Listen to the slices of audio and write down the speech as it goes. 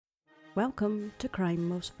Welcome to Crime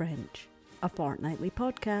Most French, a fortnightly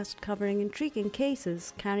podcast covering intriguing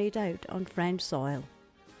cases carried out on French soil.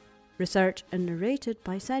 Researched and narrated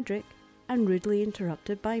by Cedric and rudely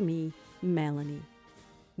interrupted by me, Melanie.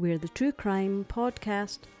 We're the true crime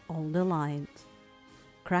podcast Old Alliance.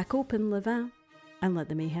 Crack open le vin and let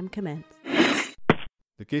the mayhem commence.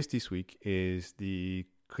 The case this week is the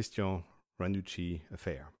Christian Ranucci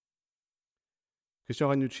affair. Christian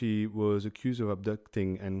Ranucci was accused of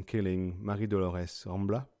abducting and killing Maris-Dolores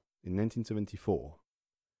Rambla in 1974.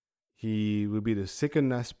 He will be the second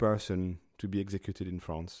last person to be executed in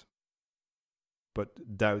France,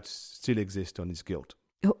 but doubts still exist on his guilt.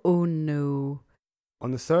 Oh no.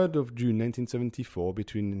 On the 3rd of June 1974,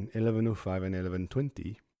 between 11:05 and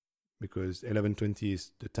 11:20, because 11:20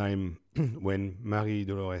 is the time when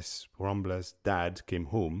Maris-Dolores Rambla's dad came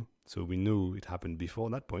home, so we knew it happened before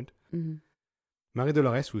that point. Mm-hmm.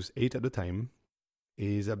 Maris-Dolores, who was 8 at the time,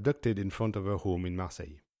 is abducted in front of her home in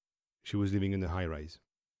Marseille. She was living in a high-rise.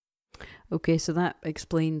 Okay, so that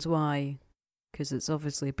explains why. Because it's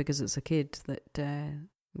obviously because it's a kid that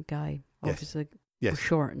guy obviously was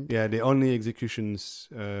shortened. Yeah, the only executions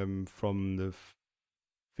from the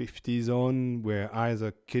 50s on were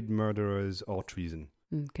either kid murderers or treason.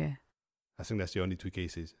 Okay. I think that's the only two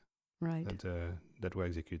cases that were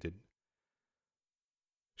executed.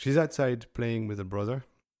 She's outside playing with her brother,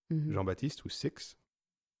 Jean-Baptiste, who's 6.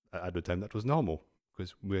 At the time, that was normal,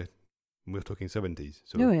 because we're talking 70s.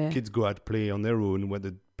 So kids go out play on their own when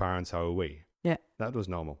the parents are away. Yeah. That was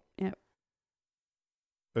normal. Yeah.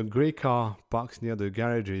 A grey car parks near the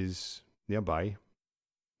garages nearby,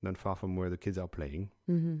 not far from where the kids are playing.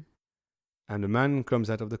 Mm-hmm. And a man comes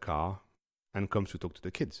out of the car and comes to talk to the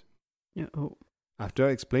kids. Yeah. Oh. After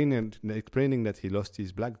explaining that he lost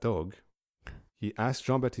his black dog, he asked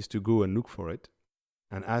Jean-Baptiste to go and look for it,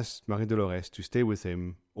 and asked Maris-Dolores to stay with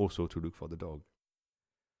him also to look for the dog.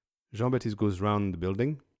 Jean-Baptiste goes round the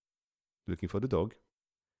building, looking for the dog,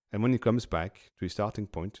 and when he comes back to his starting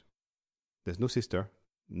point, there's no sister,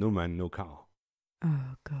 no man, no car.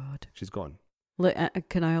 Oh, God. She's gone. Look,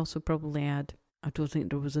 can I also probably add, I don't think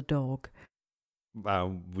there was a dog.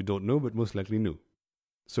 We don't know, but most likely no.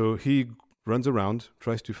 So he runs around,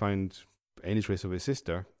 tries to find any trace of his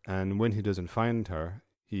sister, and when he doesn't find her,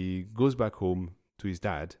 he goes back home to his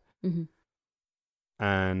dad,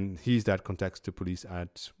 and his dad contacts the police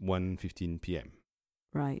at 1:15 p.m.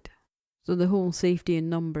 Right. So the whole safety in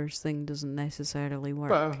numbers thing doesn't necessarily work.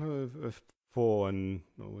 But 4 and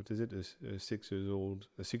what is it? A 6-year-old,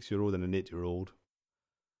 a 6-year-old, and an 8-year-old.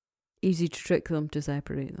 Easy to trick them to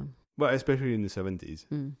separate them. Well, especially in the 70s,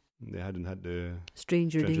 they hadn't had the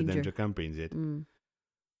Stranger danger campaigns yet.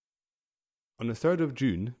 On the 3rd of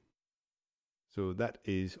June, so that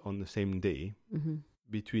is on the same day,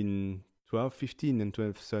 between 12:15 and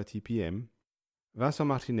 12:30 p.m., Vincent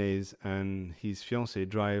Martinez and his fiancée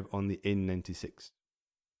drive on the N96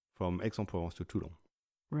 from Aix-en-Provence to Toulon.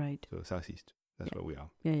 Right. So southeast. That's where we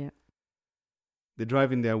are. Yeah. They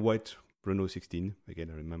drive in their white Renault 16.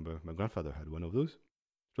 Again, I remember my grandfather had one of those.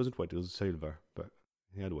 It wasn't white, it was silver, but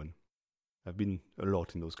he had one. I've been a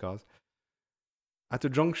lot in those cars. At a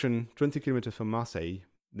junction 20 kilometers from Marseille,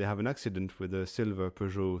 they have an accident with a silver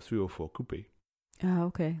Peugeot 304 coupe. Ah,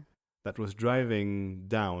 okay. That was driving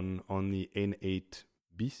down on the N8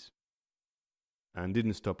 bis and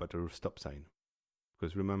didn't stop at a stop sign.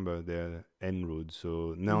 Because remember, they're N roads,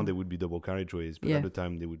 so now they would be double carriageways, but at the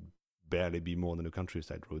time they would barely be more than a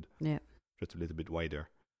countryside road. Yeah. Just a little bit wider.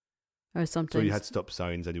 Or sometimes. So you had stop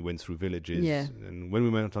signs and you went through villages. Yeah. And when we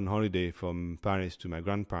went on holiday from Paris to my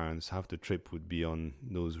grandparents, half the trip would be on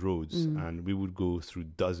those roads, and we would go through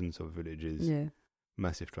dozens of villages. Yeah.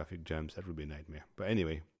 Massive traffic jams. That would be a nightmare. But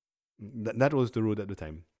anyway, that was the road at the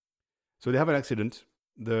time. So they have an accident.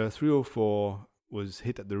 The 304 was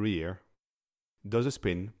hit at the rear, does a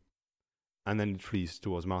spin, and then it flees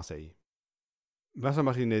towards Marseille. Vincent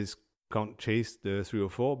Martinez can't chase the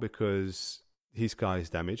 304 because his car is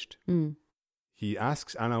damaged. He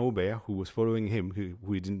asks Alain Aubert, who was following him,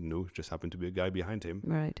 who he didn't know, just happened to be a guy behind him,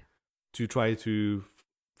 to try to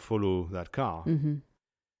follow that car.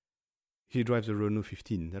 He drives a Renault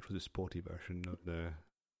 15. That was a sporty version of the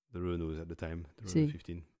Renaults at the time, the Renault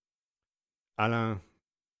 15. Alain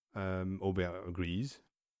Aubert agrees,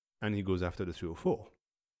 and he goes after the 304.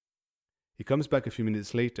 He comes back a few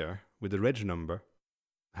minutes later with the reg number,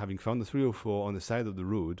 having found the 304 on the side of the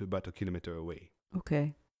road about a kilometer away.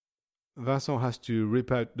 Okay. Vincent has to rip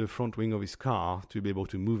out the front wing of his car to be able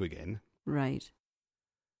to move again. Right.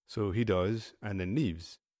 So he does, and then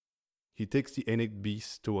leaves. He takes the N8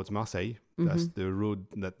 bis towards Marseille. That's the road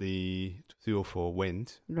that the 304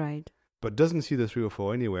 went. Right. but doesn't see the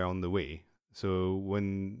 304 anywhere on the way. So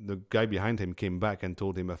when the guy behind him came back and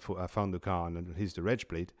told him, I found the car and here's the reg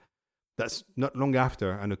plate, that's not long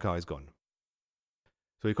after and the car is gone.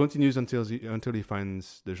 So he continues until he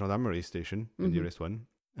finds the gendarmerie station, the nearest one,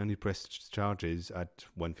 and he presses charges at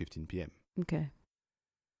 1:15 p.m. Okay.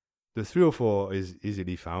 The 304 is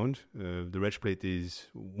easily found. The reg plate is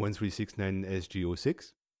 1369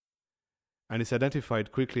 SG06. And it's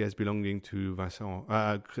identified quickly as belonging to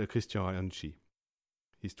Christian Ranucci.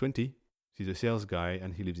 He's 20, he's a sales guy,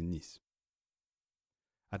 and he lives in Nice.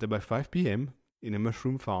 At about 5 p.m., in a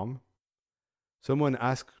mushroom farm, someone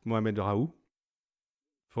asked Mohamed Raoult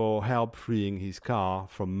for help freeing his car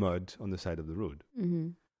from mud on the side of the road.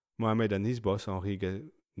 Mohamed and his boss, Henri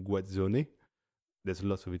Guazzone, there's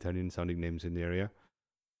lots of Italian-sounding names in the area,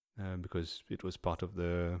 because it was part of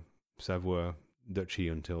the Savoy Duchy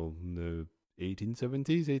until the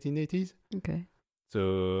 1870s, 1880s. Okay.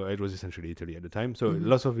 So it was essentially Italy at the time. So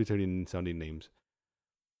lots of Italian-sounding names.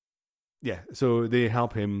 Yeah, so they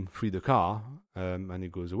help him free the car, and he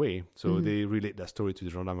goes away. So they relate that story to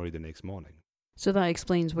the gendarmerie the next morning. So that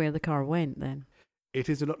explains where the car went then? It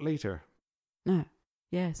is a lot later. No.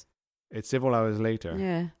 Yes. It's several hours later.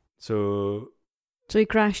 Yeah. So he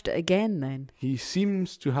crashed again then? He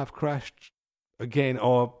seems to have crashed again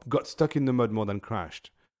or got stuck in the mud more than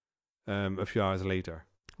crashed a few hours later.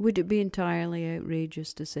 Would it be entirely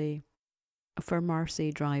outrageous to say, for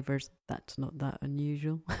Marseille drivers, that's not that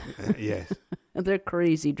unusual? Yes. They're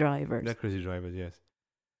crazy drivers. They're crazy drivers, yes.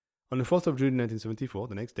 On the 4th of June 1974,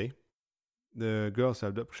 the next day, the girl's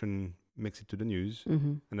abduction makes it to the news,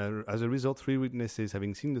 and as a result, 3 witnesses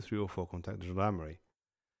having seen the 304 contact the gendarmerie.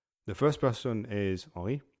 The first person is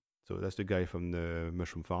Henri, so that's the guy from the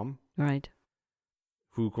mushroom farm. Right.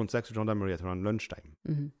 Who contacts the gendarmerie at around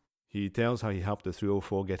lunchtime. He tells how he helped the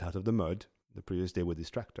 304 get out of the mud the previous day with his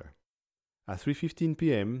tractor. At 3:15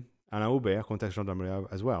 p.m., Alain Aubert contacts gendarmerie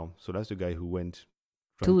as well, so that's the guy who went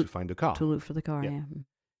trying to find the car. To look for the car, yeah.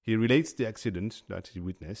 He relates the accident that he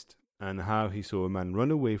witnessed and how he saw a man run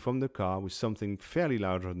away from the car with something fairly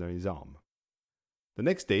large under his arm. The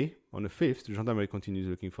next day, on the 5th, the gendarmerie continues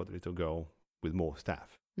looking for the little girl with more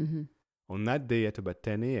staff. On that day at about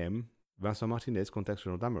 10 a.m., Vincent Martinez contacts the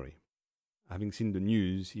gendarmerie. Having seen the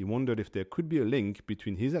news, he wondered if there could be a link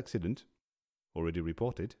between his accident, already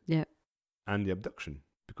reported, and the abduction,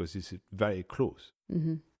 because this is very close.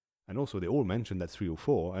 And also, they all mentioned that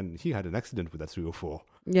 304, and he had an accident with that 304.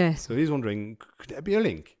 Yes. So he's wondering, could there be a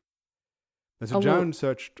link? There's a giant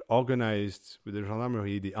search organized with the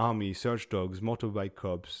gendarmerie, the army, search dogs, motorbike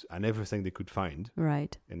cops, and everything they could find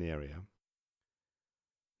in the area.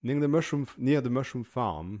 Near the mushroom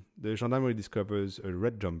farm, the gendarmerie discovers a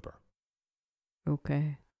red jumper.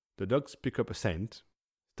 Okay. The dogs pick up a scent,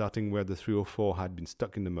 starting where the 304 had been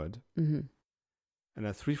stuck in the mud. And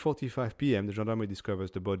at 3:45 p.m., the gendarmerie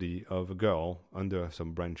discovers the body of a girl under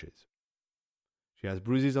some branches. She has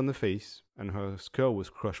bruises on the face, and her skull was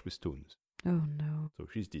crushed with stones. Oh, no. So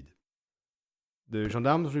she's dead. The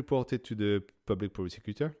gendarmes reported to the public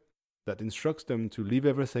prosecutor that instructs them to leave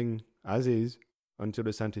everything as is until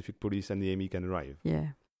the scientific police and the AMI can arrive.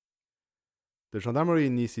 Yeah. The gendarmerie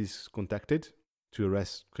in Nice is contacted to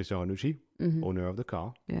arrest Christian Ranucci, owner of the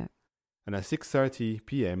car. Yeah. And at 6:30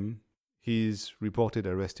 p.m., he's reported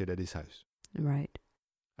arrested at his house. Right.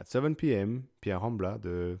 At 7 p.m., Pierre Rambla,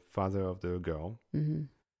 the father of the girl,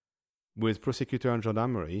 with prosecutor and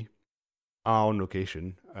gendarmerie, are on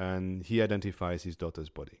location, and he identifies his daughter's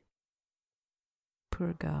body.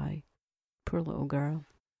 Poor guy. Poor little girl.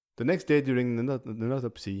 The next day, during the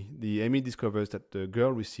autopsy, the AMI discovers that the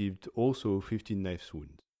girl received also 15 knife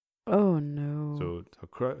wounds. Oh, no. So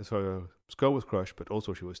her skull was crushed, but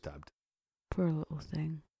also she was stabbed. Poor little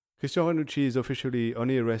thing. Christian Ranucci is officially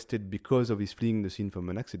only arrested because of his fleeing the scene from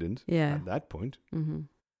an accident at that point.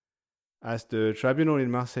 As the tribunal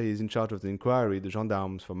in Marseille is in charge of the inquiry, the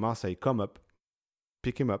gendarmes from Marseille come up,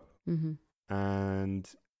 pick him up, and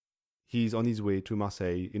he's on his way to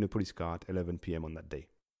Marseille in a police car at 11 p.m. on that day.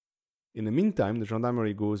 In the meantime, the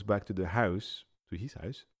gendarmerie goes back to his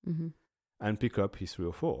house, and pick up his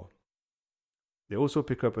 304. They also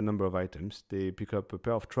pick up a number of items. They pick up a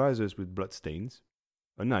pair of trousers with blood stains,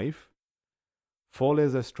 a knife, 4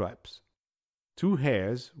 leather straps, 2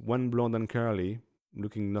 hairs, one blonde and curly,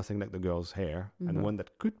 looking nothing like the girl's hair, and one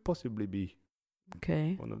that could possibly be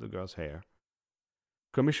one of the girl's hair.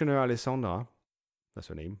 Commissioner Alessandra, that's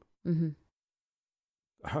her name,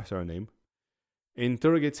 her surname,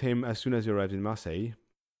 interrogates him as soon as he arrives in Marseille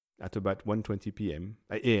at about 1:20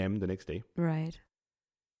 a.m. the next day. Right.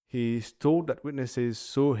 He's told that witnesses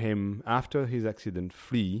saw him after his accident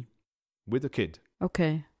flee with a kid.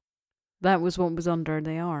 Okay. That was what was under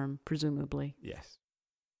the arm, presumably. Yes.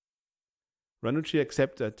 Ranucci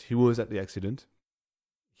accepts that he was at the accident.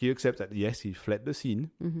 He accepts that, yes, he fled the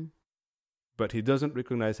scene, but he doesn't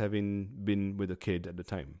recognize having been with a kid at the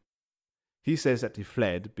time. He says that he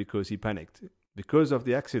fled because he panicked. Because of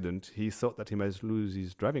the accident, he thought that he might lose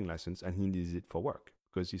his driving license and he needs it for work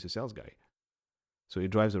because he's a sales guy. So he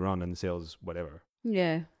drives around and sells whatever.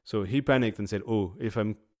 Yeah. So he panicked and said, oh, if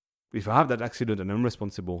I have that accident and I'm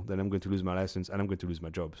responsible, then I'm going to lose my license and I'm going to lose my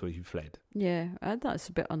job. So he fled. Yeah, that's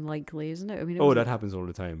a bit unlikely, isn't it? I mean, that happens all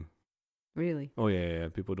the time. Really? Oh, yeah.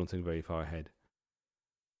 People don't think very far ahead.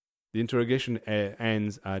 The interrogation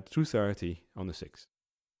ends at 2:30 on the 6th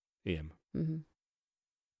a.m. Mm-hmm.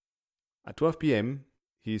 At 12 p.m.,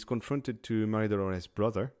 he is confronted to Maris-Dolores'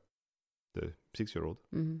 brother, the 6-year-old,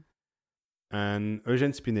 and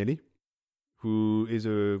Eugène Spinelli, who is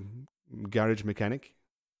a garage mechanic.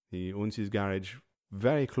 He owns his garage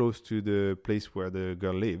very close to the place where the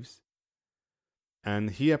girl lives.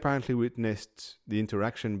 And he apparently witnessed the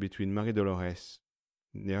interaction between Maris-Dolores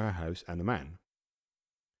near her house and a man.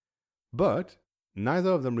 But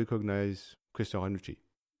neither of them recognize Christian Ranucci.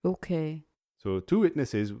 Okay. So 2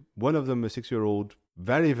 witnesses, one of them a 6-year-old,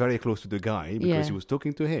 very, very close to the guy because he was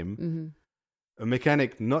talking to him. A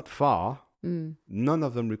mechanic not far, none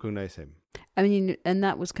of them recognize him. I mean, and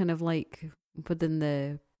that was kind of like within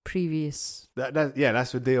the previous...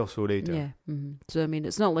 That's a day or so later. Yeah. Mm-hmm. So, I mean,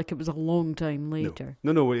 it's not like it was a long time later.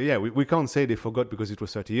 No, we can't say they forgot because it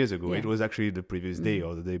was 30 years ago. Yeah. It was actually the previous day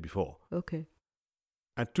or the day before. Okay.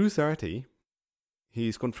 At 2:30, he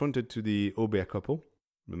is confronted to the Aubert couple.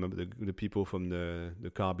 Remember the people from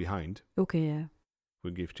the car behind? Okay, yeah.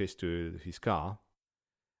 Who gave chase to his car.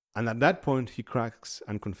 And at that point, he cracks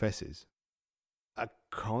and confesses. I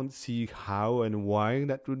can't see how and why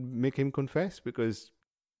that would make him confess, because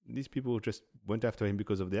these people just went after him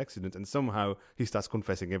because of the accident, and somehow he starts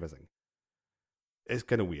confessing everything. It's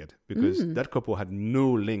kind of weird, because that couple had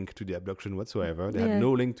no link to the abduction whatsoever. They had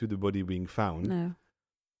no link to the body being found. No.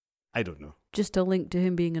 I don't know. Just a link to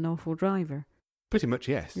him being an awful driver. Pretty much,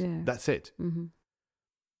 yes. Yeah. That's it. Mm-hmm.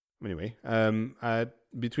 Anyway, at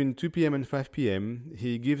between 2 p.m. and 5 p.m.,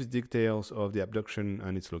 he gives details of the abduction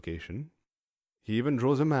and its location. He even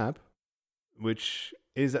draws a map, which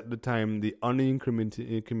is at the time the only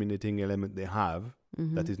incriminating element they have.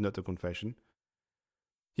 That is not a confession.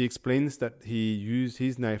 He explains that he used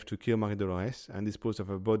his knife to kill Maris-Dolores and dispose of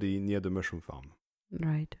her body near the mushroom farm.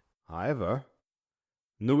 Right. However,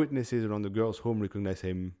 no witnesses around the girl's home recognize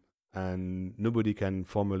him, and nobody can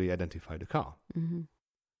formally identify the car.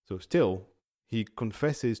 So still, he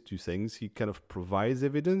confesses to things, he kind of provides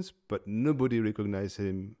evidence, but nobody recognized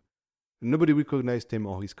him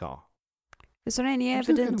or his car. Is there any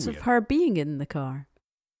evidence of her being in the car?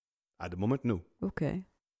 At the moment, no. Okay.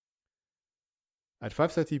 At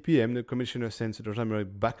 5:30 p.m., the commissioner sends a gendarmerie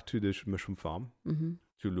back to the mushroom farm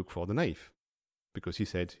to look for the knife, because he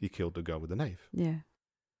said he killed the girl with a knife. Yeah.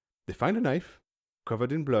 They find a knife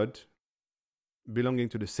covered in blood, belonging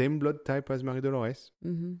to the same blood type as Maris-Dolores,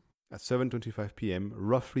 at 7:25 p.m.,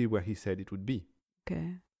 roughly where he said it would be.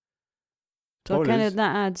 Okay. So kind of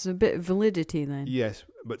that adds a bit of validity then. Yes,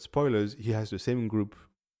 but spoilers, he has the same group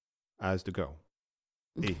as the girl.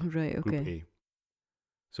 A. Right, okay. Group A.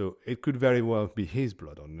 So it could very well be his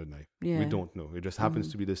blood on the knife. Yeah. We don't know. It just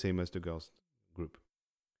happens to be the same as the girl's group.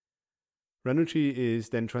 Ranucci is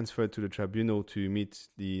then transferred to the tribunal to meet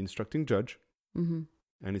the instructing judge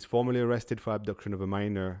and is formally arrested for abduction of a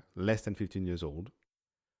minor less than 15 years old,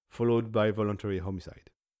 followed by voluntary homicide.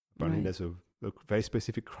 Apparently that's a very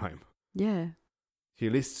specific crime. Yeah. He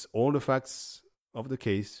lists all the facts of the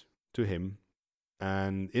case to him,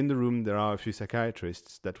 and in the room there are a few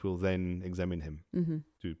psychiatrists that will then examine him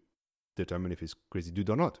to determine if he's crazy dude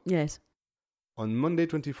or not. Yes. On Monday,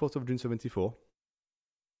 24th of June 74,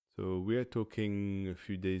 so we're talking a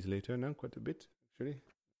few days later now, quite a bit actually.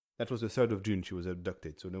 That was the 3rd of June she was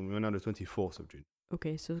abducted, so then we went on the 24th of June.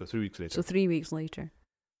 Okay, so 3 weeks later. So 3 weeks later.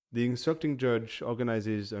 The instructing judge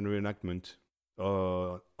organizes a reenactment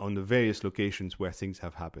on the various locations where things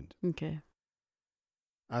have happened. Okay.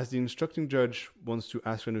 As the instructing judge wants to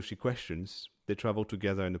ask Ranucci questions, they travel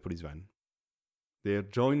together in a police van. They are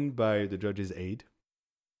joined by the judge's aide,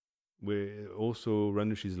 also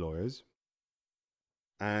Ranucci's lawyers,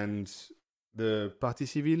 and the partie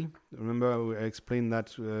civile. Remember, I explained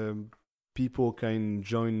that people can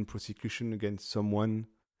join prosecution against someone.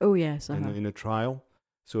 Oh yes, in a trial.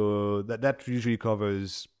 So that usually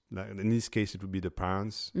covers Like in this case, it would be the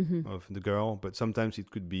parents of the girl, but sometimes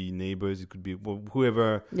it could be neighbors. It could be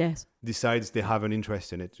whoever decides they have an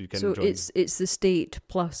interest in it. You can join. So it's the state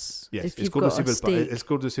plus. Yes, if it's called the civil part. It's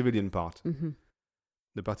called the civilian part,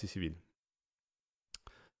 the partie civile.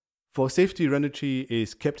 For safety, Ranucci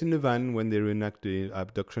is kept in the van when they reenact the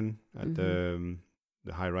abduction at the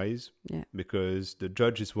high rise, because the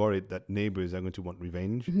judge is worried that neighbors are going to want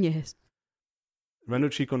revenge. Yes.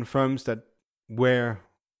 Ranucci confirms that where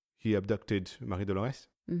he abducted Maris-Dolores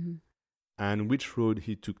and which road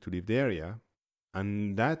he took to leave the area,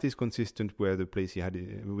 and that is consistent with the place he had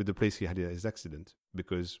his accident,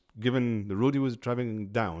 because given the road he was traveling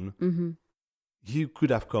down, he could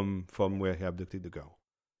have come from where he abducted the girl.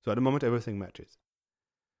 So at the moment, everything matches.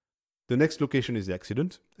 The next location is the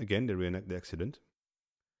accident. Again, they reenact the accident.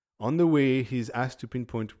 On the way, he's asked to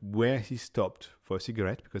pinpoint where he stopped for a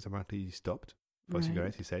cigarette, because apparently he stopped for a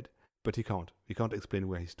cigarette, he said. But he can't. He can't explain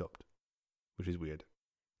where he stopped, which is weird.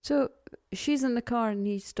 So she's in the car and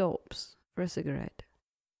he stops for a cigarette.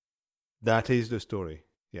 That is the story,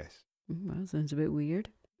 yes. Well, sounds a bit weird.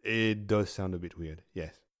 It does sound a bit weird,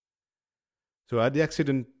 yes. So at the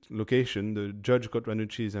accident location, the judge got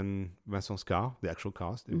Ranucci's and Vincent's car, the actual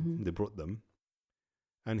cars. They brought them.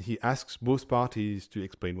 And he asks both parties to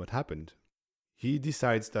explain what happened. He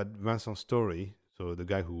decides that Vincent's story, so the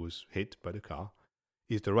guy who was hit by the car,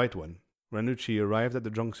 is the right one. Ranucci arrived at the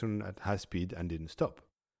junction at high speed and didn't stop.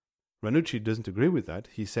 Ranucci doesn't agree with that.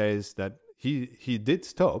 He says that he did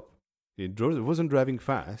stop. He wasn't driving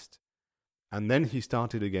fast. And then he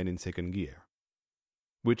started again in second gear.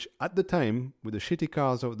 Which at the time, with the shitty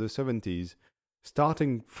cars of the 70s,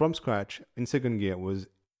 starting from scratch in second gear was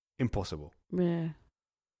impossible. Yeah.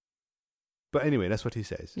 But anyway, that's what he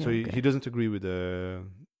says. Yeah, so he doesn't agree with the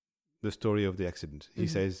story of the accident. He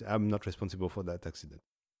says, I'm not responsible for that accident.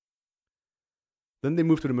 Then they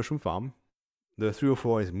move to the mushroom farm. The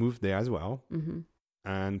 304 is moved there as well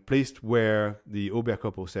and placed where the Aubert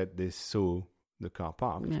couple said they saw the car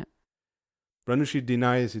parked. Yeah. Ranucci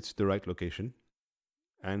denies it's the right location.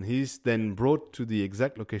 And he's then brought to the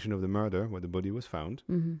exact location of the murder where the body was found.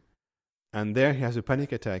 And there he has a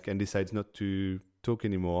panic attack and decides not to talk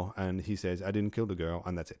anymore. And he says, I didn't kill the girl,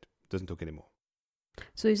 and that's it. Doesn't talk anymore.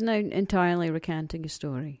 So he's now entirely recanting his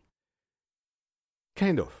story?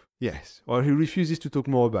 Kind of, yes. Or he refuses to talk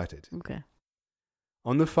more about it. Okay.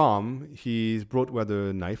 On the farm, he's brought where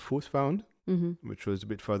the knife was found, which was a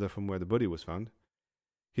bit further from where the body was found.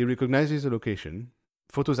 He recognizes the location.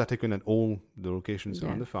 Photos are taken at all the locations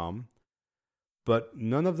around the farm, but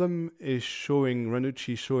none of them is showing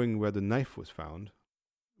Ranucci showing where the knife was found,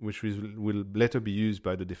 which will later be used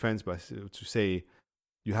by the defense to say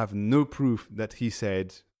you have no proof that he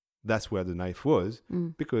said that's where the knife was,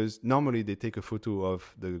 because normally they take a photo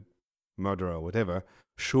of the murderer or whatever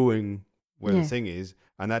showing where the thing is,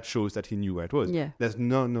 and that shows that he knew where it was. Yeah. There's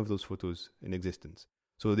none of those photos in existence.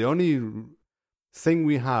 So the only thing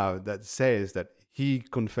we have that says that he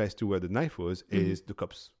confessed to where the knife was is the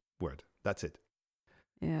cop's word. That's it.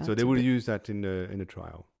 Yeah. So they will use that in the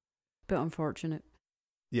trial. Bit unfortunate.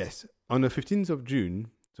 Yes. On the 15th of June,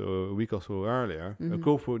 so a week or so earlier, a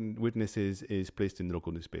call for witnesses is placed in the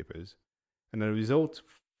local newspapers. And as a result,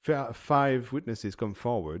 5 witnesses come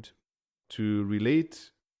forward to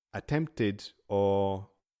relate attempted or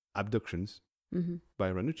abductions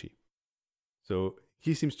by Ranucci. So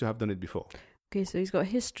he seems to have done it before. Okay, so he's got a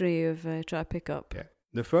history of trying to pick up. Yeah.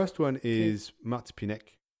 The first one is Marthe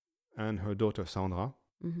Pinek and her daughter Sandra,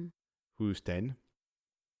 who's 10.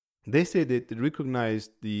 They say that they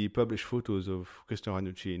recognized the published photos of Christian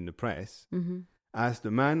Ranucci in the press as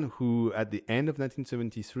the man who, at the end of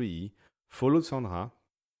 1973, followed Sandra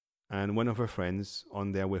and one of her friends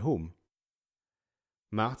on their way home.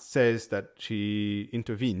 Marthe says that she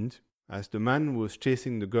intervened as the man was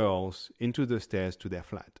chasing the girls into the stairs to their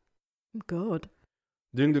flat. God.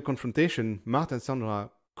 During the confrontation, Marthe and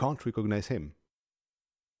Sandra can't recognize him.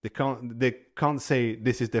 They can't say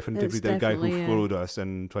this is definitely the guy who followed us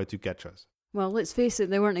and tried to catch us. Well, let's face it,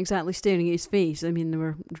 they weren't exactly staring at his face. I mean, they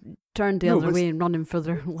were turned the other way and running for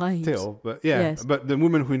their lives. Still, but but the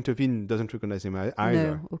woman who intervened doesn't recognize him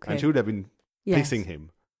either. No, okay. And she would have been facing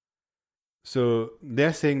him. So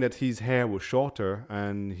they're saying that his hair was shorter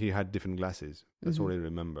and he had different glasses. That's all they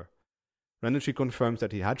remember. Ranucci confirms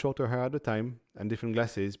that he had shorter hair at the time and different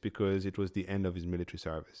glasses because it was the end of his military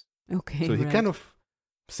service. Okay, so he kind of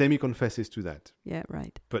semi-confesses to that. Yeah,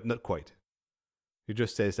 right. But not quite. He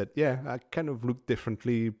just says that, I kind of looked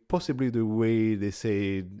differently, possibly the way they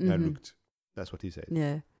say I looked. That's what he said.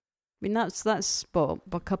 Yeah. I mean, that's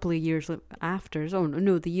a couple of years after. Oh,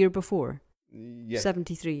 no, the year before. Yes.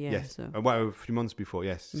 73, yeah. Yes. So. Well, a few months before,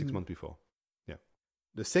 yes. 6 months before. Yeah.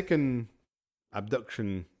 The second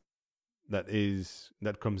abduction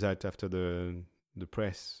that comes out after the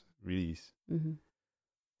press release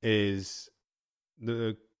is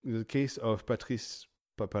the case of Patrice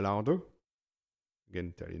Papalardo,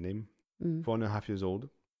 again, Italian name, 4.5 years old,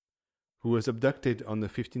 who was abducted on the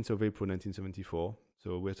 15th of April 1974,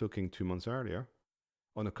 so we're talking 2 months earlier,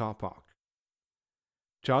 on a car park.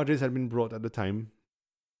 Charges had been brought at the time.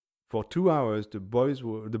 For 2 hours, the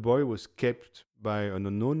boy was kept by an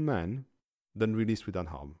unknown man, then released without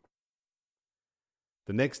harm.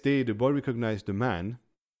 The next day, the boy recognized the man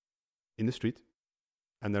in the street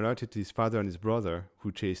and alerted his father and his brother,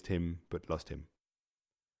 who chased him but lost him.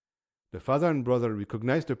 The father and brother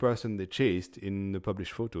recognized the person they chased in the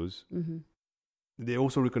published photos. They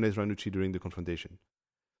also recognized Ranucci during the confrontation.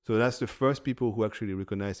 So that's the first people who actually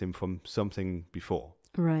recognized him from something before.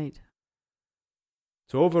 Right.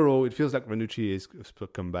 So overall, it feels like Ranucci is a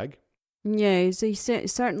scumbag. Yeah, he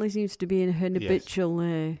certainly seems to be an habitual...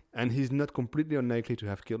 And he's not completely unlikely to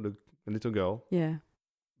have killed a little girl. Yeah.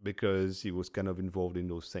 Because he was kind of involved in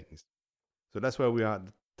those things. So that's where we are at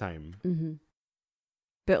the time.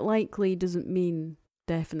 But likely doesn't mean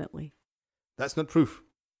definitely. That's not proof.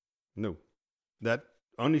 No. That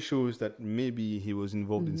only shows that maybe he was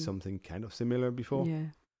involved in something kind of similar before. Yeah.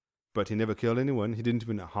 But he never killed anyone. He didn't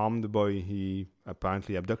even harm the boy he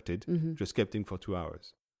apparently abducted. Just kept him for 2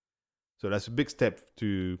 hours. So that's a big step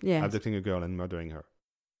to abducting a girl and murdering her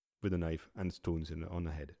with a knife and stones on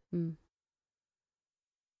her head.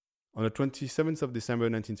 On the 27th of December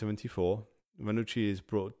 1974, Ranucci is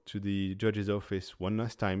brought to the judge's office one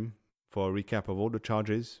last time for a recap of all the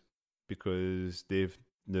charges because the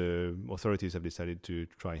authorities have decided to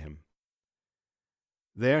try him.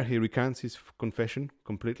 There, he recounts his confession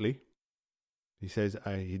completely. He says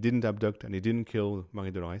he didn't abduct and he didn't kill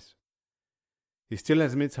Marie-Dolores. He still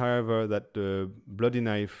admits, however, that the bloody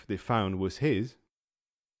knife they found was his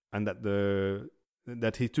and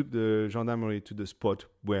that he took the gendarmerie to the spot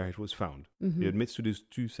where it was found. He admits to these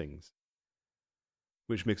two things,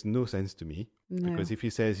 which makes no sense to me. No. Because if he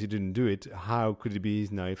says he didn't do it, how could it be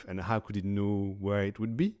his knife and how could he know where it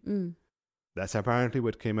would be? That's apparently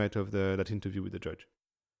what came out of that interview with the judge.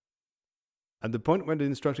 At the point when the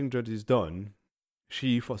instructing judge is done,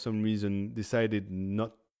 she, for some reason, decided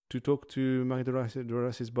not to talk to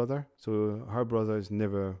Marie-Dolores' brother, so her brother is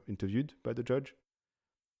never interviewed by the judge.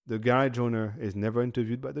 The garage owner is never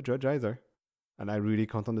interviewed by the judge either. And I really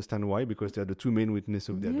can't understand why, because they're the two main witnesses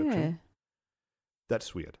of the abduction.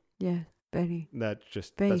 That's weird. Yeah, very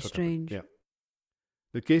strange. Yeah.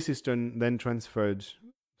 The case is then transferred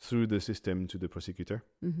through the system to the prosecutor.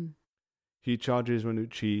 He charges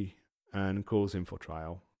Ranucci and calls him for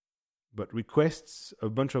trial, but requests a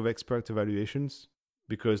bunch of expert evaluations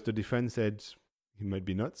because the defense said he might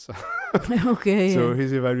be nuts. Okay. So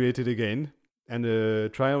he's evaluated again. And the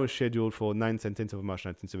trial is scheduled for 9th and 10th of March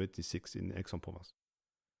 1976 in Aix-en-Provence.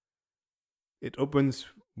 It opens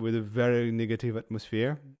with a very negative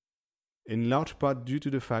atmosphere, in large part due to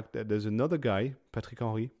the fact that there's another guy, Patrick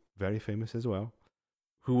Henry, very famous as well,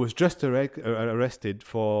 who was just arrested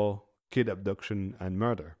for kid abduction and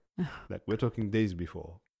murder. Like we're talking days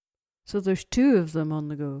before. So there's two of them on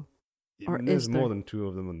the go? Or there's more than two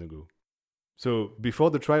of them on the go. So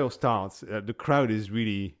before the trial starts, the crowd is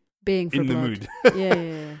really... Being for in blood. the mood.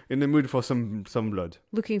 Yeah. In the mood for some blood.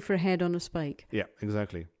 Looking for a head on a spike. Yeah,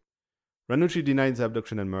 exactly. Ranucci denies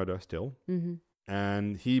abduction and murder still.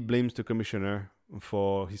 And he blames the commissioner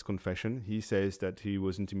for his confession. He says that he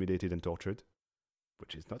was intimidated and tortured,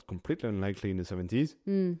 which is not completely unlikely in the 70s.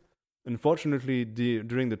 Unfortunately,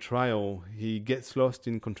 during the trial, he gets lost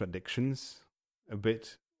in contradictions a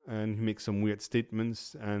bit, and he makes some weird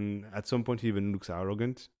statements, and at some point he even looks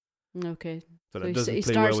arrogant. Okay. So that doesn't he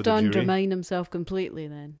play starts well with to the jury. undermine himself completely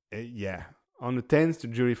then. Yeah. On the 10th, the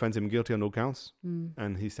jury finds him guilty on all counts,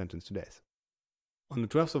 and he's sentenced to death. On the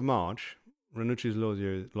 12th of March, Ranucci's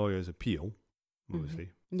lawyers appeal, obviously,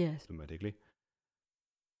 automatically.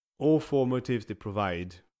 All four motives they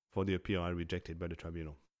provide for the appeal are rejected by the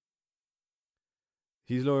tribunal.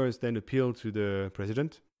 His lawyers then appeal to the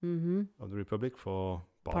president of the Republic for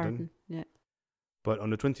pardon. Yeah. But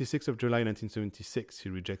on the 26th of July 1976, he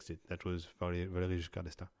rejects it. That was Valéry Giscard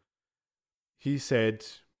d'Estaing. He said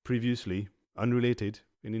previously, unrelated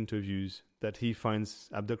in interviews, that he finds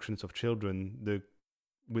abductions of children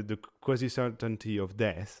with the quasi-certainty of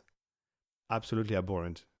death absolutely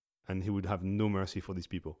abhorrent, and he would have no mercy for these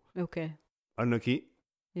people. Okay. Unlucky.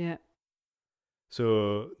 Yeah.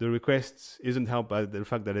 So the request isn't helped by the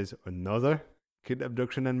fact that there's another kid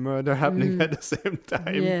abduction and murder happening at the same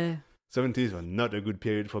time. Yeah. 70s were not a good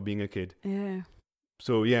period for being a kid. Yeah.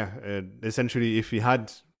 So, essentially, if he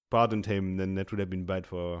had pardoned him, then that would have been bad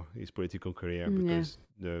for his political career because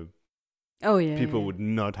people would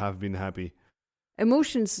not have been happy.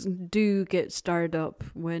 Emotions do get stirred up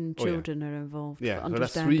when children are involved. Yeah, so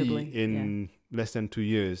that's 3 in less than 2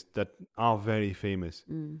 years that are very famous.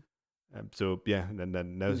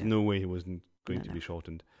 There's no way he wasn't going to be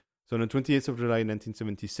shortened. So on the 28th of July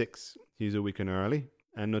 1976, he's awakened early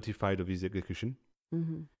and notified of his execution.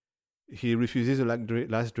 Mm-hmm. He refuses a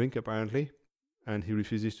last drink, apparently, and he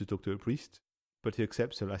refuses to talk to a priest, but he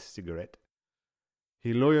accepts a last cigarette.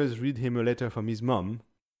 His lawyers read him a letter from his mum,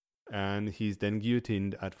 and he's then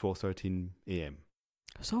guillotined at 4:13 a.m.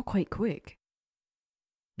 It's all quite quick.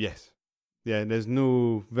 Yes. Yeah, there's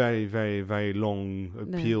no very, very, very long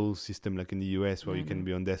appeal system like in the US where you can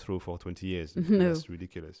be on death row for 20 years. That's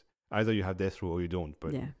ridiculous. Either you have death row or you don't,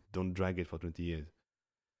 but don't drag it for 20 years.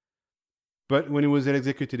 But when he was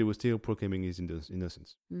executed, he was still proclaiming his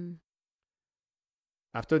innocence.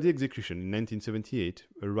 After the execution in 1978,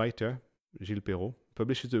 a writer, Gilles Perrault,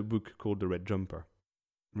 publishes a book called The Red Jumper.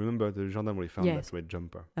 Remember, the gendarmerie found that red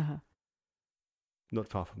jumper. Not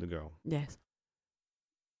far from the girl. Yes.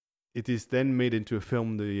 It is then made into a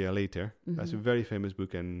film the year later. That's a very famous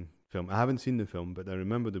book and film. I haven't seen the film, but I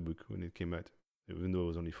remember the book when it came out, even though it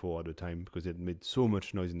was only 4 at the time, because it made so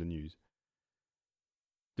much noise in the news.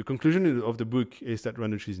 The conclusion of the book is that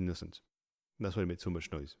Ranucci is innocent. That's why it made so much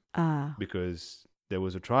noise. Because there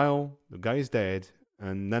was a trial, the guy is dead,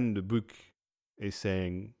 and then the book is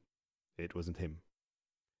saying it wasn't him.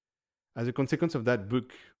 As a consequence of that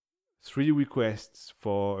book, 3 requests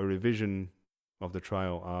for a revision of the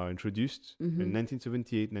trial are introduced in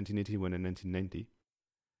 1978, 1981, and 1990.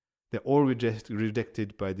 They're all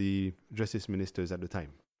rejected by the justice ministers at the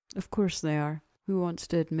time. Of course they are. Who wants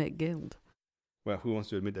to admit guilt? Well, who wants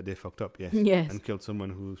to admit that they fucked up, yes. And killed someone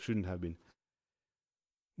who shouldn't have been.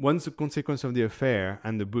 Once the consequence of the affair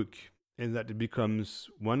and the book is that it becomes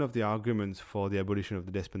one of the arguments for the abolition of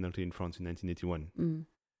the death penalty in France in 1981.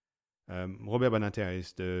 Robert Badinter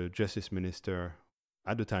is the justice minister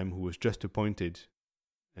at the time who was just appointed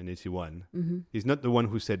in 1981. He's not the one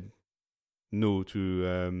who said no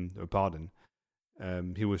to a pardon.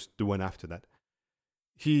 He was the one after that.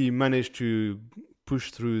 He managed to push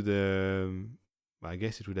through I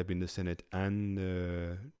guess it would have been the Senate and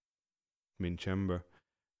the main chamber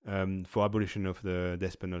for abolition of the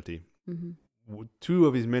death penalty. 2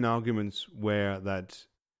 of his main arguments were that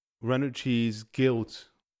Ranucci's guilt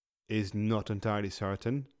is not entirely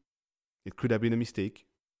certain. It could have been a mistake,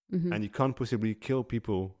 and you can't possibly kill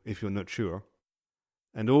people if you're not sure.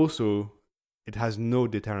 And also, it has no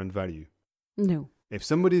deterrent value. No. If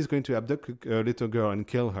somebody is going to abduct a little girl and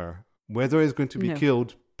kill her, whether he's going to be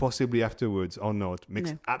killed possibly afterwards or not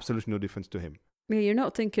makes absolutely no difference to him. Yeah, you're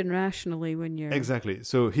not thinking rationally when you're... Exactly.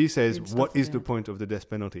 So he says, what is the point of the death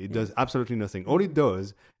penalty? It does absolutely nothing. All it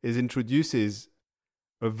does is introduces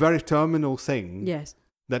a very terminal thing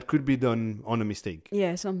that could be done on a mistake.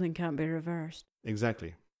 Yeah, something can't be reversed.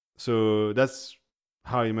 Exactly. So that's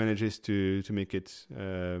how he manages to make it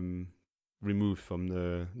removed from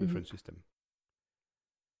the French system.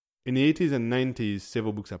 In the 80s and 90s,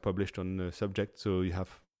 several books are published on the subject. So you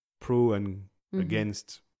have pro and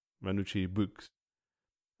against Ranucci books.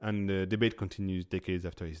 And the debate continues decades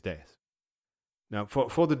after his death. Now,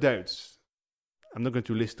 for the doubts, I'm not going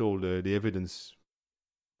to list all the evidence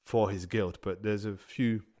for his guilt, but there's a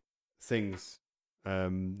few things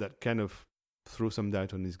that kind of throw some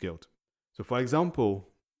doubt on his guilt. So, for example,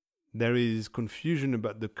 there is confusion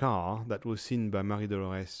about the car that was seen by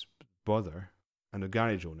Maris-Dolores' brother and a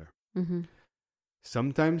garage owner.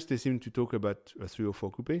 Sometimes they seem to talk about a 304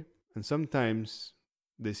 coupe, and sometimes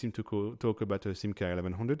they seem to talk about a Simca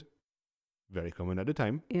 1100, very common at the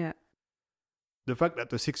time. Yeah. The fact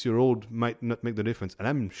that the 6-year-old might not make the difference, and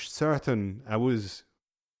I'm certain I was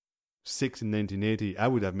 6 in 1980, I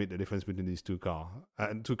would have made the difference between these two cars.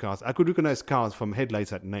 I could recognize cars from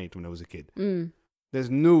headlights at night when I was a kid.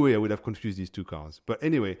 There's no way I would have confused these two cars. But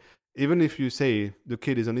anyway, even if you say the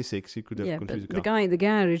kid is only 6, he could have confused the car. The guy in the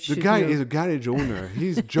garage. The guy is a garage owner.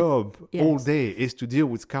 His job all day is to deal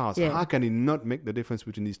with cars. Yeah. How can he not make the difference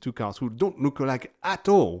between these two cars who don't look alike at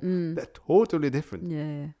all? They're totally different.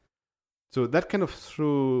 Yeah. So that kind of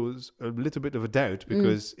throws a little bit of a doubt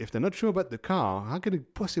because if they're not sure about the car, how can they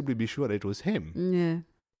possibly be sure that it was him?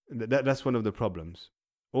 Yeah. That's one of the problems.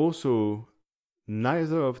 Also,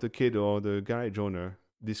 neither of the kid or the garage owner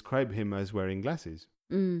described him as wearing glasses.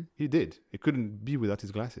 He did. He couldn't be without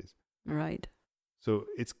his glasses. Right. So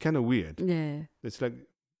it's kind of weird. Yeah. It's like,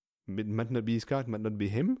 it might not be his car, it might not be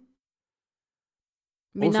him.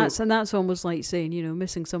 I mean, that's almost like saying,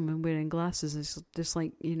 missing someone wearing glasses is just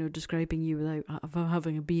like, describing you without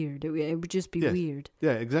having a beard. It would just be weird.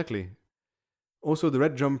 Yeah, exactly. Also, the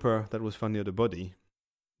red jumper that was found near the body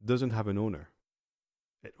doesn't have an owner.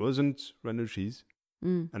 It wasn't Ranucci's.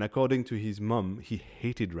 And according to his mum, he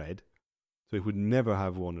hated red. So he would never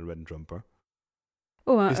have worn a red jumper.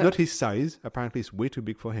 It's not his size. Apparently, it's way too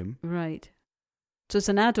big for him. Right. So it's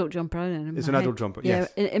an adult jumper, isn't it? It's an adult jumper,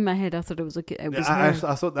 yes. Yeah, in my head, I thought it was a kid. I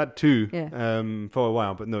thought that too for a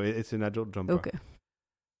while, but no, it's an adult jumper. Okay.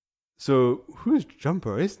 So whose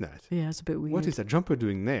jumper is that? Yeah, it's a bit weird. What is that jumper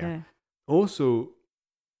doing there? Yeah. Also,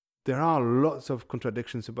 there are lots of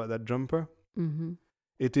contradictions about that jumper. Mm-hmm.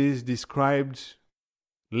 It is described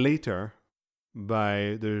later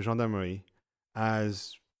by the gendarmerie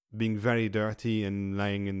as being very dirty and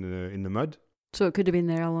lying in the mud. So it could have been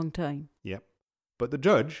there a long time. Yep. But the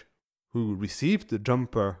judge, who received the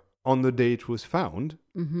jumper on the day it was found,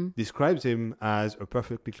 describes him as a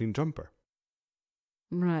perfectly clean jumper.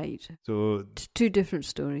 Right. So two different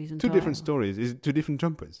stories. Two different stories. Two different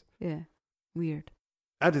jumpers. Yeah. Weird.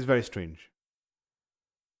 That is very strange.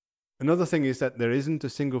 Another thing is that there isn't a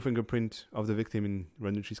single fingerprint of the victim in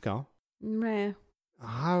Ranucci's car. Nah.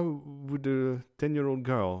 How would a 10-year-old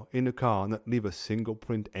girl in a car not leave a single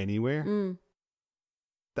print anywhere?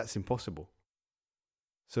 That's impossible.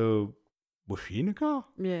 So, was she in a car?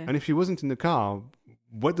 Yeah. And if she wasn't in the car,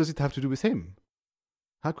 what does it have to do with him?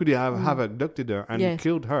 How could he have abducted her and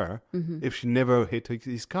killed her if she never hit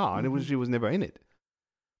his car and she was never in it?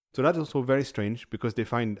 So that's also very strange because they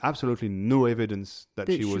find absolutely no evidence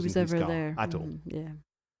that she was in his car there. at all. Yeah.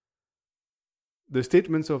 The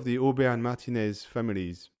statements of the Aubert and Martinez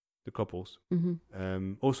families, the couples,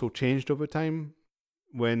 also changed over time.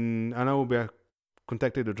 When Alain Aubert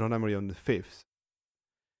contacted the gendarmerie on the 5th,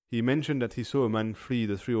 he mentioned that he saw a man flee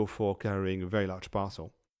the 304 carrying a very large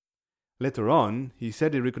parcel. Later on, he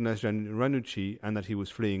said he recognized Ranucci and that he was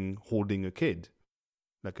fleeing holding a kid,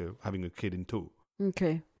 having a kid in tow.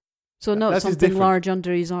 Okay. So not something large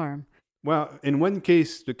under his arm. Well, in one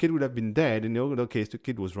case, the kid would have been dead. In the other case, the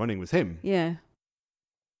kid was running with him. Yeah.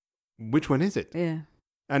 Which one is it? Yeah.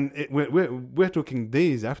 And we're talking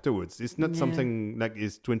days afterwards. It's not something like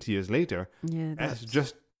it's 20 years later. Yeah. It's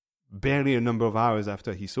just barely a number of hours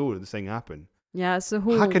after he saw the thing happen. Yeah, it's the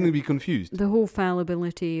whole... How can we be confused? The whole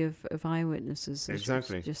fallibility of eyewitnesses is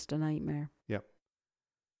exactly just a nightmare. Yep.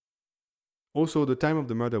 Also, the time of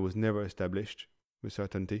the murder was never established with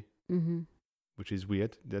certainty, which is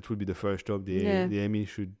weird. That would be the first job the AME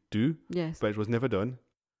should do. Yes. But it was never done.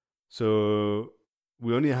 So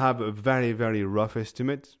we only have a very, very rough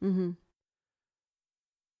estimate.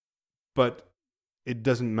 But it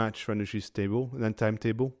doesn't match Ranucci's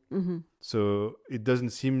timetable. So it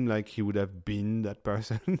doesn't seem like he would have been that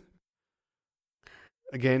person.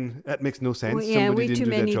 Again, that makes no sense. Well, yeah, way too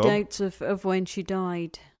many doubts of when she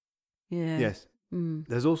died. Yeah. Yes.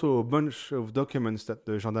 There's also a bunch of documents that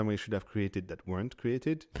the gendarmerie should have created that weren't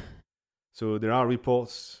created. So there are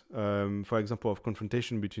reports, for example, of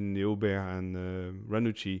confrontation between the Aubert and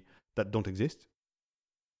Ranucci that don't exist.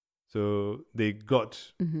 So they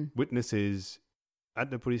got witnesses at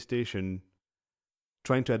the police station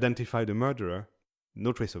trying to identify the murderer,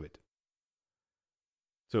 no trace of it.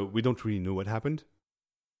 So we don't really know what happened.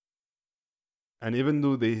 And even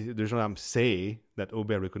though the gendarmes say that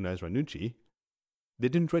Aubert recognized Ranucci, they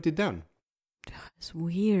didn't write it down. It's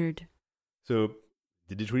weird. So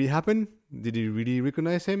did it really happen? Did he really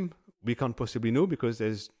recognize him? We can't possibly know because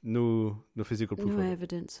there's no physical proof of it. No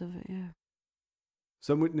evidence of it, yeah.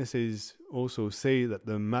 Some witnesses also say that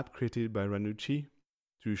the map created by Ranucci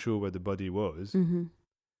to show where the body was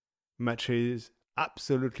matches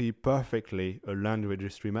absolutely perfectly a land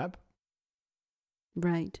registry map.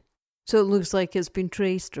 Right. So it looks like it's been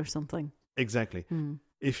traced or something. Exactly.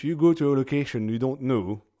 If you go to a location you don't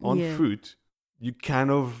know on foot, you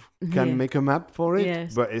kind of can make a map for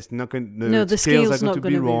it, but it's not going. The scales are going to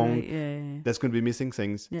be wrong. Right. Yeah. There's going to be missing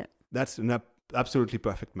things. Yeah. That's an absolutely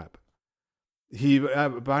perfect map. He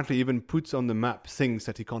apparently even puts on the map things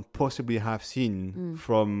that he can't possibly have seen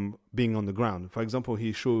from being on the ground. For example,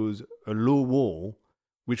 he shows a low wall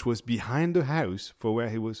which was behind the house from where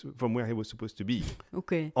he was supposed to be.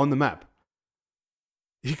 Okay. On the map.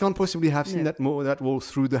 He can't possibly have seen that wall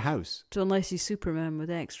through the house. So unless he's Superman with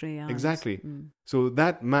X-ray eyes. Exactly. So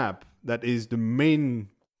that map, that is the main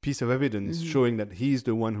piece of evidence showing that he's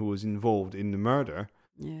the one who was involved in the murder,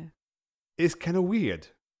 is kind of weird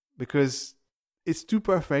because it's too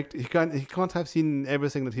perfect. He can't have seen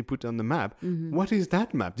everything that he put on the map. What is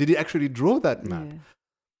that map? Did he actually draw that map? Yeah.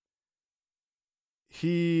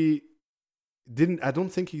 He didn't. I don't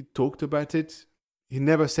think he talked about it he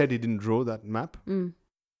never said he didn't draw that map.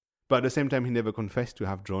 But at the same time, he never confessed to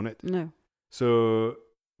have drawn it. No. So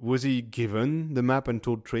was he given the map and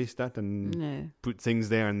told trace that and put things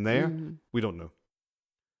there and there? We don't know.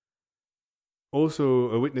 Also,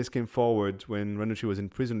 a witness came forward when Ranucci was in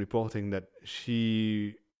prison reporting that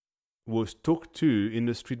she was talked to in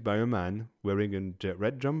the street by a man wearing a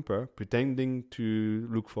red jumper pretending to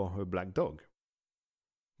look for her black dog.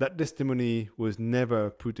 That testimony was never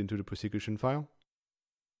put into the prosecution file.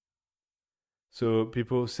 So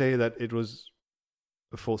people say that it was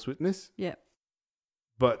a false witness. Yeah.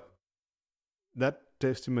 But that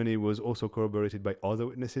testimony was also corroborated by other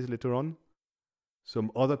witnesses later on.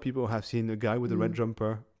 Some other people have seen a guy with a red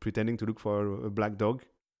jumper pretending to look for a black dog.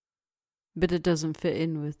 But it doesn't fit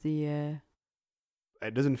in with the...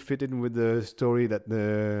 It doesn't fit in with the story that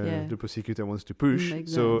the prosecutor wants to push.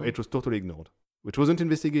 Exactly. So it was totally ignored. It wasn't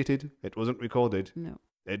investigated. It wasn't recorded. No.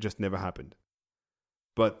 It just never happened.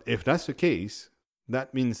 But if that's the case,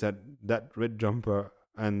 that means that red jumper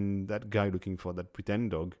and that guy looking for that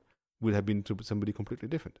pretend dog would have been to somebody completely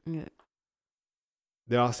different. Yeah.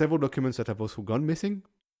 There are several documents that have also gone missing,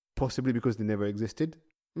 possibly because they never existed.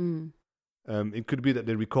 It could be that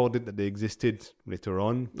they recorded that they existed later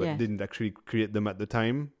on, but didn't actually create them at the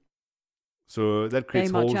time. So that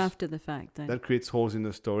creates very much holes after the fact. Then. That creates holes in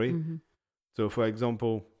the story. So, for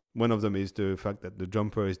example, one of them is the fact that the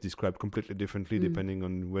jumper is described completely differently depending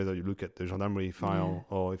on whether you look at the gendarmerie file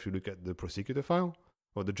or if you look at the prosecutor file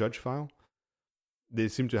or the judge file. They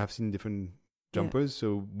seem to have seen different jumpers.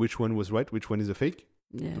 So which one was right, which one is a fake?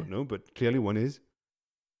 I don't know, but clearly one is.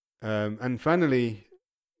 And finally,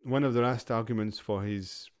 one of the last arguments for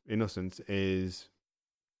his innocence is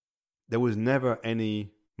there was never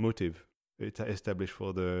any motive established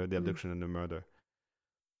for the abduction and the murder.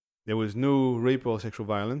 There was no rape or sexual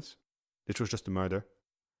violence. It was just a murder.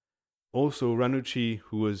 Also, Ranucci,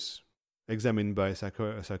 who was examined by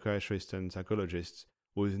psychiatrists and psychologists,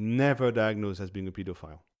 was never diagnosed as being a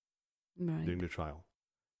pedophile during the trial.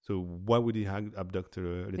 So why would he abduct a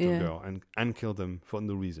little girl and kill them for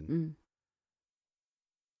no reason?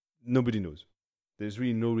 Nobody knows. There's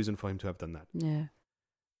really no reason for him to have done that. Yeah.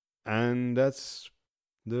 And that's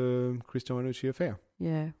the Christian Ranucci affair.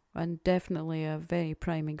 Yeah, and definitely a very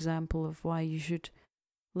prime example of why you should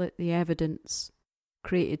let the evidence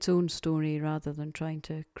create its own story rather than trying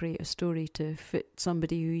to create a story to fit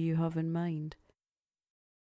somebody who you have in mind.